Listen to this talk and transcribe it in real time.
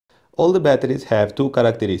All the batteries have two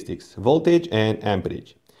characteristics, voltage and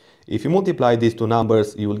amperage. If you multiply these two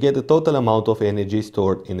numbers, you will get the total amount of energy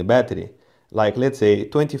stored in the battery. Like let's say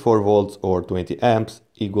 24 volts or 20 amps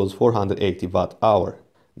equals 480 watt-hour.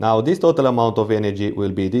 Now this total amount of energy will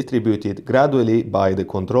be distributed gradually by the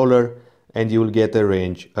controller and you will get a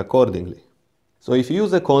range accordingly. So if you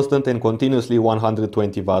use a constant and continuously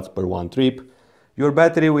 120 watts per one trip, your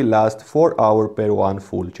battery will last 4 hours per one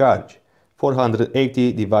full charge.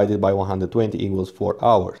 480 divided by 120 equals 4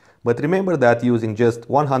 hours. But remember that using just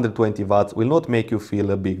 120 watts will not make you feel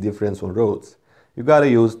a big difference on roads. You gotta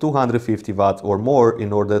use 250 watts or more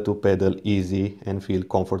in order to pedal easy and feel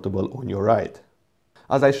comfortable on your ride.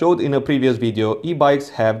 As I showed in a previous video, e-bikes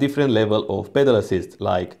have different level of pedal assist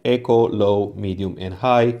like eco, low, medium and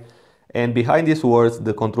high. And behind these words,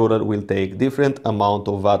 the controller will take different amount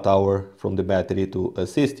of watt-hour from the battery to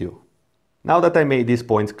assist you. Now that I made these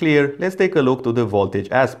points clear, let's take a look to the voltage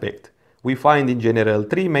aspect. We find in general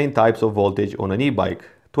three main types of voltage on an e-bike,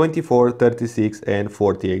 24, 36 and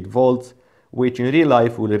 48 volts, which in real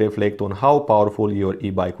life will reflect on how powerful your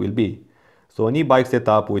e-bike will be. So an e-bike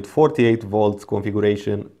setup with 48 volts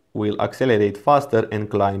configuration will accelerate faster and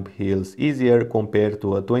climb hills easier compared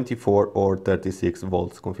to a 24 or 36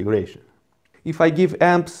 volts configuration. If I give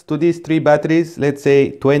amps to these three batteries, let's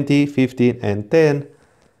say 20, 15 and 10,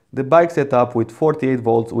 the bike setup with 48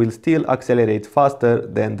 volts will still accelerate faster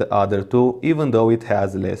than the other two, even though it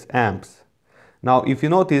has less amps. Now if you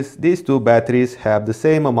notice, these two batteries have the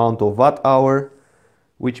same amount of watt-hour,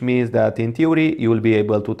 which means that in theory you will be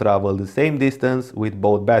able to travel the same distance with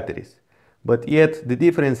both batteries. But yet the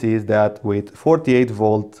difference is that with 48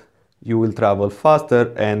 volts you will travel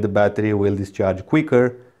faster and the battery will discharge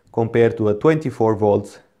quicker compared to a 24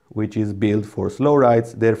 volts which is built for slow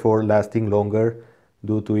rides, therefore lasting longer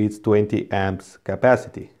due to its 20 amps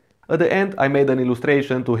capacity. At the end I made an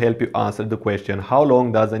illustration to help you answer the question, how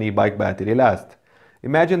long does an e-bike battery last?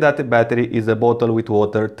 Imagine that the battery is a bottle with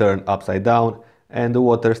water turned upside down and the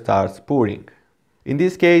water starts pouring. In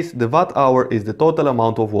this case, the watt-hour is the total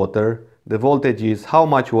amount of water, the voltage is how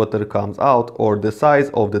much water comes out or the size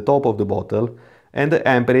of the top of the bottle, and the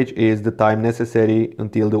amperage is the time necessary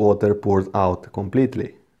until the water pours out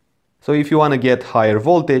completely. So if you want to get higher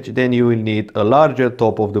voltage, then you will need a larger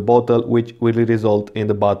top of the bottle, which will result in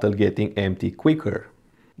the bottle getting empty quicker.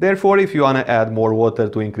 Therefore, if you want to add more water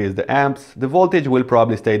to increase the amps, the voltage will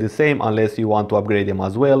probably stay the same unless you want to upgrade them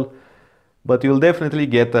as well, but you'll definitely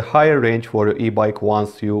get a higher range for your e-bike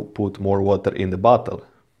once you put more water in the bottle.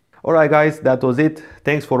 Alright guys, that was it.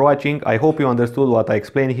 Thanks for watching. I hope you understood what I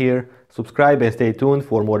explained here. Subscribe and stay tuned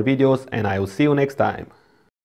for more videos and I will see you next time.